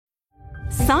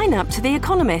Sign up to The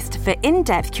Economist for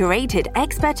in-depth curated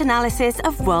expert analysis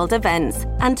of world events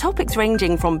and topics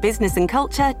ranging from business and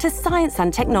culture to science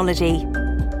and technology.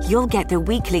 You'll get the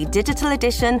weekly digital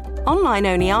edition,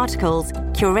 online-only articles,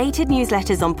 curated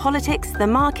newsletters on politics, the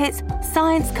markets,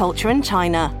 science, culture and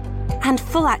China, and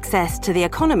full access to The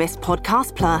Economist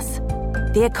Podcast Plus.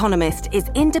 The Economist is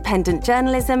independent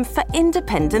journalism for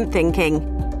independent thinking.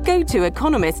 Go to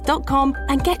economist.com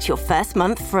and get your first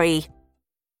month free.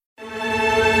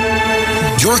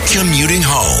 You're commuting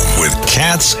home with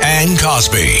Katz and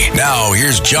Cosby. Now,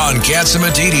 here's John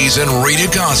Catsimatidis and Rita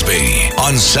Cosby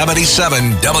on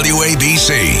 77 WABC.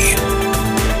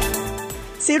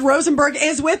 Sid Rosenberg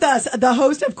is with us, the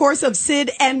host, of course, of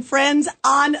Sid and Friends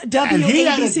on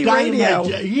WABC Radio.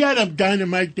 He had a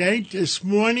dynamite day this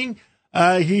morning.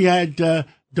 He had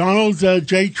Donald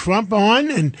J. Trump on,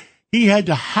 and he had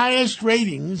the highest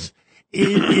ratings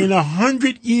in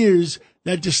 100 years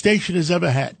that the station has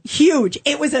ever had. Huge.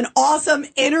 It was an awesome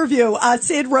interview.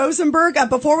 Sid Rosenberg,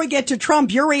 before we get to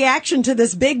Trump, your reaction to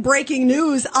this big breaking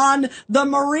news on the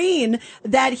Marine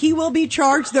that he will be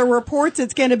charged. There are reports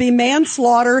it's going to be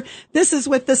manslaughter. This is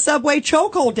with the subway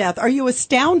chokehold death. Are you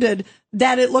astounded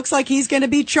that it looks like he's going to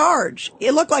be charged?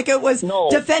 It looked like it was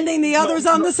defending the others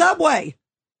on the subway.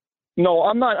 No,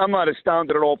 I'm not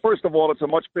astounded at all. First of all, it's a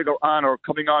much bigger honor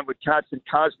coming on with Katz and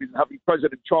Cosby than having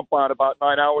President Trump on about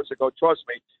 9 hours ago. Trust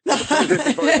me.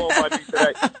 The very well by me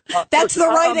today. That's the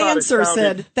right answer,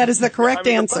 Sid. That is the correct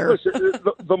answer. Listen,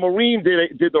 the Marine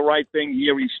did the right thing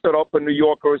here. He stood up for New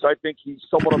Yorkers. I think he's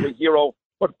somewhat of a hero.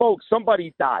 But, folks,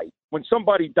 somebody died. When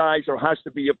somebody dies, there has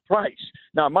to be a price.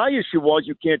 Now, my issue was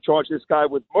you can't charge this guy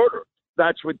with murder.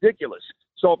 That's ridiculous.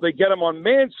 So if they get him on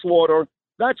manslaughter,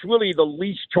 that's really the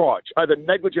least charge, either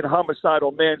negligent homicide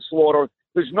or manslaughter.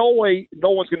 There's no way no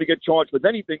one's going to get charged with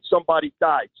anything. Somebody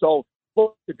died. So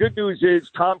look, the good news is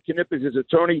Tom Knipp is his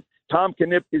attorney. Tom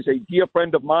Knipp is a dear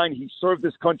friend of mine. He served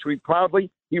this country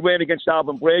proudly. He ran against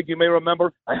Alvin Bragg, you may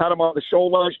remember. I had him on the show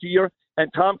last year.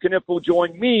 And Tom Knipp will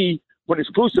join me for an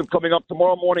exclusive coming up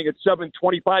tomorrow morning at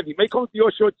 7:25. He may come to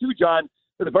your show too, John.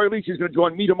 At the very least, he's going to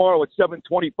join me tomorrow at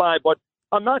 7:25. But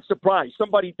I'm not surprised.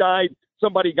 Somebody died.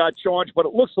 Somebody got charged, but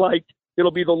it looks like it'll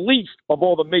be the least of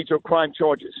all the major crime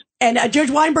charges. And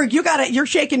Judge Weinberg, you got it. You're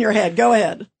shaking your head. Go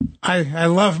ahead. I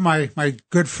love my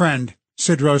good friend,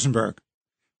 Sid Rosenberg.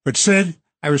 But Sid,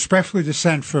 I respectfully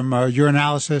dissent from your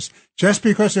analysis. Just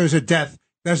because there was a death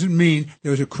doesn't mean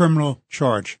there was a criminal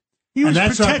charge. He was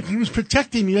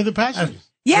protecting the other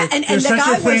passengers. Yeah, and the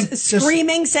guy was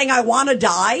screaming, saying, I want to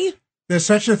die. There's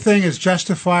such a thing as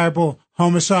justifiable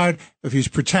homicide if he's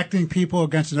protecting people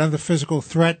against another physical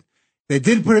threat. They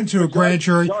did put it into a grand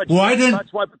jury. Why didn't?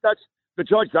 That's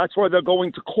why they're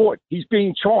going to court. He's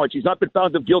being charged. He's not been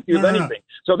found guilty of anything.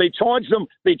 So they charged him.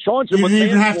 They charged him. You didn't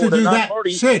even have to do that, murder.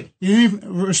 Sid.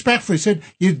 Respectfully, Sid,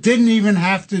 you didn't even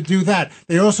have to do that.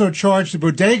 They also charged the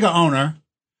bodega owner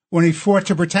when he fought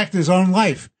to protect his own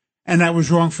life, and that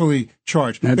was wrongfully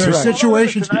charged. There are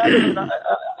situations.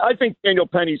 I think Daniel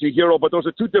Penny's a hero, but those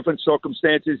are two different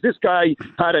circumstances. This guy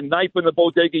had a knife in the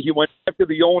bodega. He went after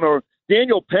the owner.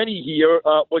 Daniel Penny here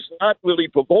was not really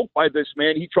provoked by this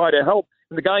man. He tried to help,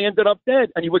 and the guy ended up dead.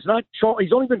 And he was not charged.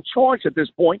 He's only been charged at this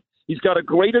point. He's got a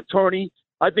great attorney.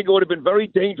 I think it would have been very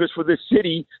dangerous for this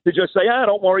city to just say,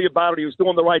 don't worry about it. He was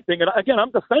doing the right thing. And again,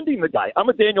 I'm defending the guy. I'm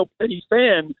a Daniel Penny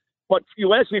fan. But if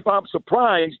you ask me if I'm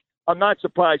surprised, I'm not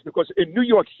surprised, because in New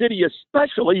York City,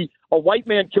 especially, a white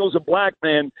man kills a black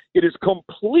man. It is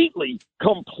completely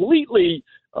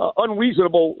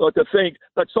unreasonable to think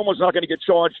that someone's not going to get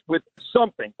charged with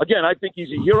something. Again, I think he's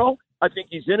a hero. I think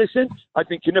he's innocent. I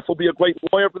think Kniff will be a great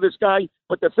lawyer for this guy.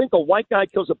 But to think a white guy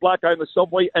kills a black guy in the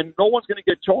subway and no one's going to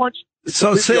get charged.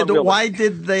 So, Sid, why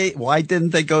didn't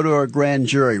they go to a grand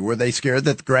jury? Were they scared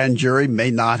that the grand jury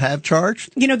may not have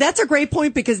charged? That's a great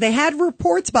point, because they had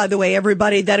reports, by the way,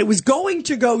 everybody, that it was going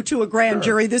to go to a grand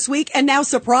jury this week. And now,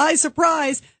 surprise,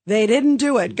 surprise, they didn't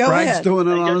do it. Go Bragg's ahead. Doing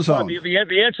it on his own.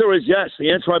 The answer is yes.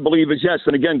 The answer, I believe, is yes.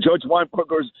 And again, Judge Weinberg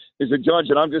is a judge,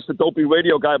 and I'm just a dopey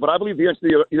radio guy. But I believe the answer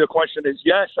to your question is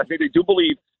yes. I think they do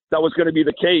believe that was going to be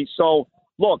the case. So,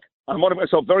 look, I want to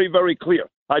make myself very, very clear.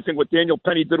 I think what Daniel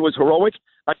Penny did was heroic.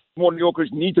 I think more New Yorkers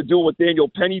need to do what Daniel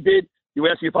Penny did. You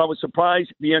asked me if I was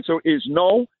surprised. The answer is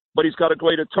no. But he's got a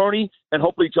great attorney, and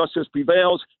hopefully justice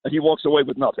prevails, and he walks away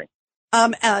with nothing.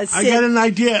 I got an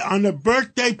idea. On the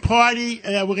birthday party,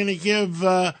 we're going to give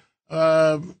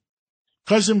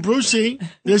Cousin Brucey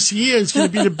this year. It's going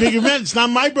to be the big event. It's not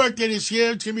my birthday this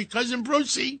year. It's going to be Cousin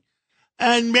Brucey.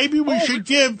 And maybe we should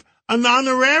give an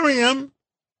honorarium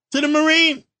to the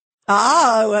Marine.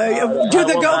 Do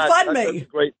the GoFundMe.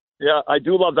 Yeah, I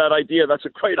do love that idea. That's a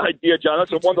great idea, John.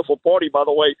 That's a wonderful party, by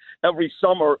the way, every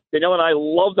summer. Danielle and I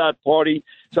love that party.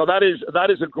 So that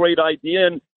is a great idea,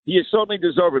 and he is certainly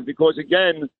deserving because,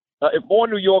 again, if more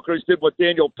New Yorkers did what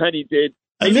Daniel Penny did.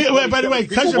 By the way,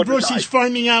 Cousin Brucey's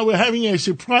finding out we're having a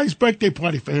surprise birthday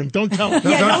party for him. Don't tell him.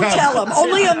 Don't tell him.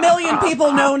 Only 1 million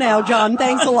people know now, John.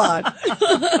 Thanks a lot.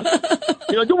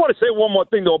 I do want to say one more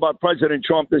thing, though, about President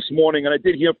Trump this morning, and I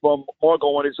did hear from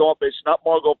Margot in his office, not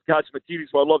Margot Katsimatidis,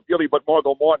 who I love dearly, but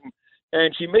Margot Martin,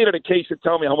 and she made it a case to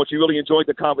tell me how much he really enjoyed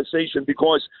the conversation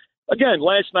because, again,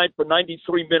 last night for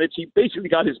 93 minutes, he basically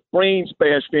got his brains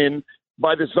bashed in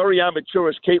by this very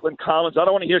amateurish Caitlin Collins. I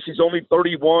don't want to hear she's only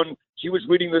 31. She was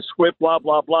reading the script, blah,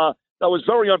 blah, blah. That was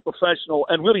very unprofessional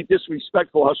and really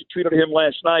disrespectful how she treated him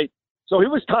last night. So he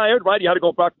was tired, right? He had to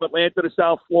go back from Atlanta to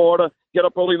South Florida, get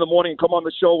up early in the morning and come on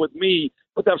the show with me.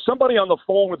 But to have somebody on the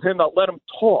phone with him that let him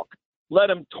talk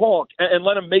and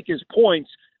let him make his points,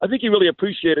 I think he really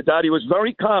appreciated that. He was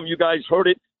very calm. You guys heard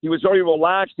it. He was very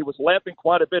relaxed. He was laughing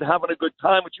quite a bit, having a good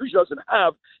time, which he usually doesn't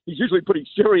have. He's usually pretty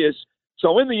serious.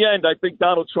 So in the end, I think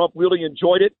Donald Trump really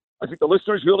enjoyed it. I think the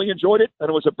listeners really enjoyed it, and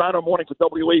it was a banner morning for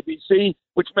WABC,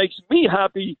 which makes me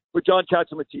happy for John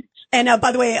Katsimatidis. And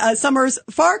by the way, Summers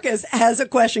Farkas has a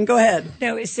question. Go ahead.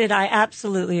 No, Sid, I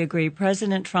absolutely agree.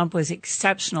 President Trump was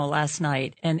exceptional last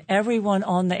night, and everyone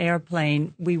on the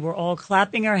airplane, we were all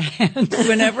clapping our hands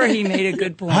whenever he made a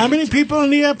good point. How many people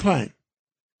on the airplane?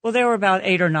 Well, there were about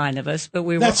 8 or 9 of us, but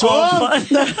we were That's all all? fun.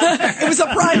 It was a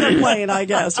private plane, I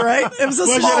guess, right? It was a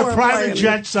smaller it a private plane.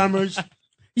 jet, Summers?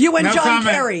 You and No John comment.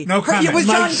 Kerry. No comment. Was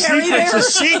John Kerry there? It's a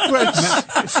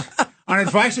secret. On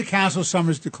advice of counsel,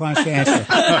 Summers declines to answer.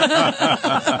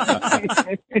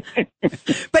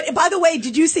 But by the way,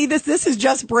 did you see this? This is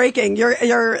just breaking. You're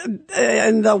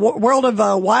in the world of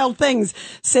wild things.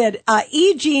 Said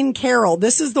E. Jean Carroll.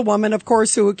 This is the woman, of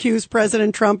course, who accused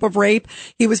President Trump of rape.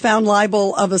 He was found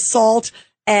liable of assault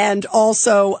and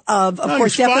also of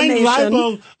course, defamation.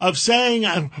 Liable of saying,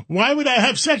 why would I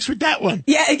have sex with that one?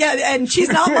 Yeah, and she's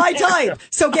not my type.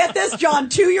 So get this, John,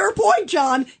 to your point,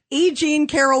 John, E. Jean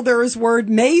Carroll, there is word,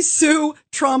 may sue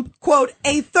Trump, quote,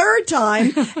 a third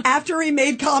time after he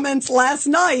made comments last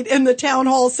night in the town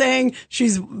hall saying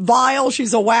she's vile,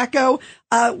 she's a wacko.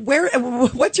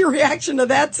 What's your reaction to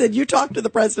that, Sid? You talked to the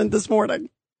president this morning.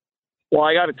 Well,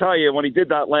 I got to tell you, when he did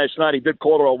that last night, he did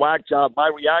call her a whack job.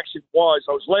 My reaction was,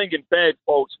 I was laying in bed,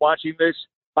 folks, watching this.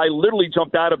 I literally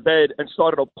jumped out of bed and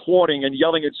started applauding and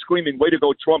yelling and screaming, way to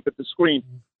go, Trump, at the screen.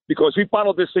 Because we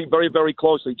followed this thing very, very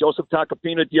closely. Joseph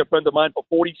Tacopina, dear friend of mine for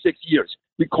 46 years.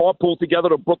 We carpooled together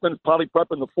to Brooklyn Poly Prep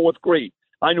in the 4th grade.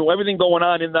 I knew everything going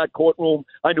on in that courtroom.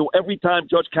 I knew every time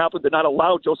Judge Kaplan did not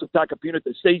allow Joseph Tacopina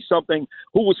to say something,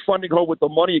 who was funding her with the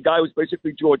money, a guy who was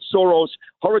basically George Soros.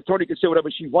 Her attorney could say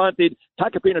whatever she wanted.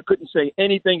 Tacopina couldn't say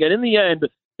anything. And in the end,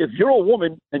 if you're a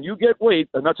woman and you get raped,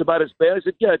 and that's about as bad as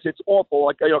it gets, it's awful.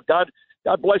 Like,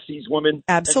 God bless these women.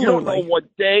 Absolutely. And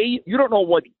you don't know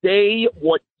what day,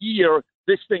 what year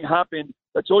this thing happened.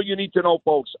 That's all you need to know,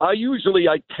 folks. I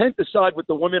tend to side with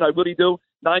the women. I really do,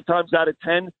 9 times out of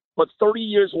 10. But 30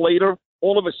 years later,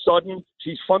 all of a sudden,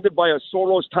 she's funded by a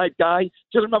Soros-type guy.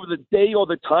 She doesn't remember the day or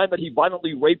the time that he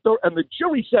violently raped her. And the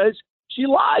jury says she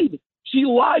lied. She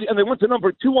lied. And they went to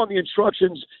number 2 on the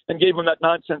instructions and gave him that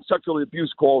nonsense sexual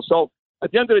abuse call. So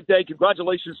at the end of the day,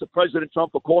 congratulations to President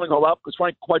Trump for calling her out because,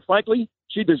 quite frankly,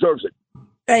 she deserves it.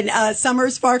 And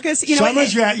Summers Farkas, you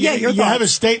have a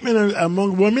statement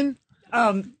among women?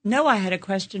 No, I had a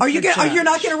question. You're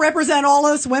not going to represent all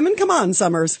us women? Come on,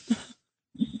 Summers.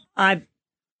 I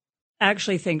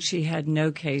actually think she had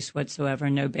no case whatsoever,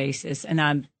 no basis, and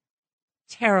I'm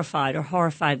terrified or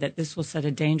horrified that this will set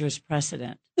a dangerous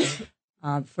precedent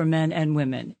for men and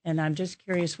women. And I'm just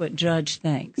curious what Judge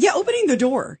thinks. Yeah, opening the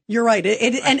door. You're right.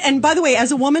 And by the way,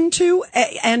 as a woman too,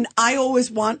 and I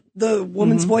always want the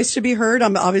woman's voice to be heard.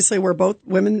 Obviously we're both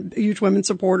women, huge women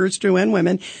supporters too, and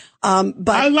women. But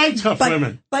I like tough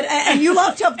women. And you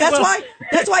love tough.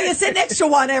 That's why you sit next to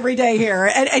one every day here.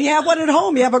 And you have one at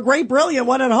home. You have a great, brilliant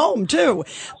one at home too.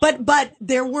 But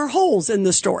there were holes in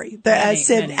the story, as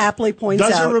Sid aptly points out.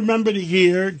 Doesn't remember the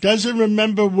year, doesn't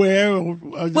remember where or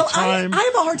the time. I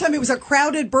have a hard time. It was a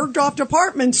crowded Bergdorf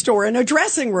department store in a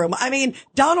dressing room. I mean,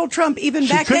 Donald Trump, even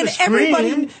back then,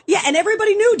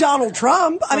 everybody knew Donald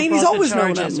Trump. I mean, he's always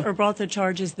known him. Or brought the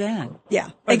charges then. Yeah,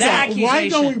 exactly. Why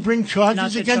don't we bring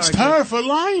charges against her for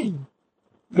lying?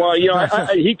 Well,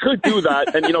 he could do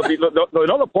that. And, the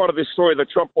another part of this story that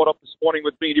Trump brought up this morning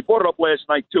with me, and he brought it up last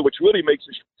night too, which really makes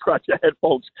us scratch our head,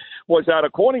 folks, was that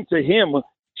according to him,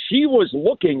 she was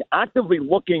actively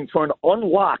looking for an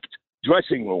unlocked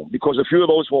dressing room because a few of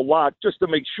those were locked just to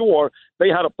make sure they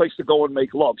had a place to go and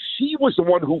make love. She was the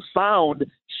one who found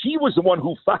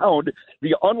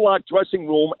the unlocked dressing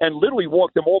room and literally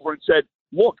walked them over and said,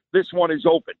 look, this one is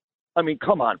open. I mean,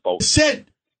 come on, folks.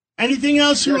 Sid, anything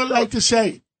else you would like to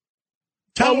say?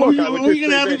 Tell me who you're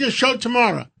going to have in your show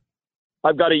tomorrow.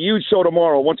 I've got a huge show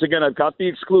tomorrow. Once again, I've got the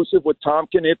exclusive with Tom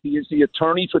Knipp. He is the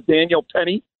attorney for Daniel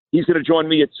Penny. He's going to join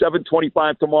me at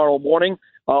 7:25 tomorrow morning.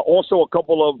 Also, a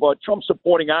couple of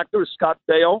Trump-supporting actors, Scott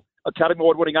Baio, Academy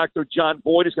Award-winning actor John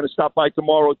Boyd is going to stop by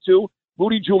tomorrow, too.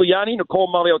 Rudy Giuliani, Nicole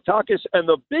Maliotakis, and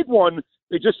the big one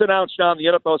they just announced on the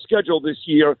NFL schedule this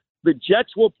year, the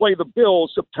Jets will play the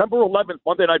Bills September 11th,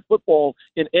 Monday Night Football,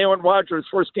 in Aaron Rodgers'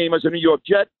 first game as a New York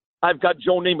Jet. I've got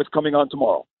Joe Namath coming on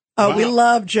tomorrow. Oh, wow. We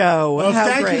love Joe. Well, How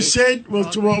thank great. you, Sid.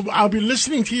 Well, I'll be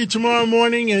listening to you tomorrow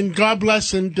morning, and God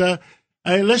bless. And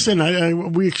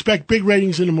listen, we expect big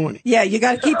ratings in the morning. Yeah, you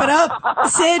got to keep it up.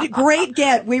 Sid, great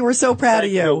get. We were so proud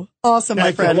of you. Awesome,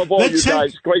 my friend. I love all you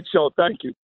guys. Great show. Thank you.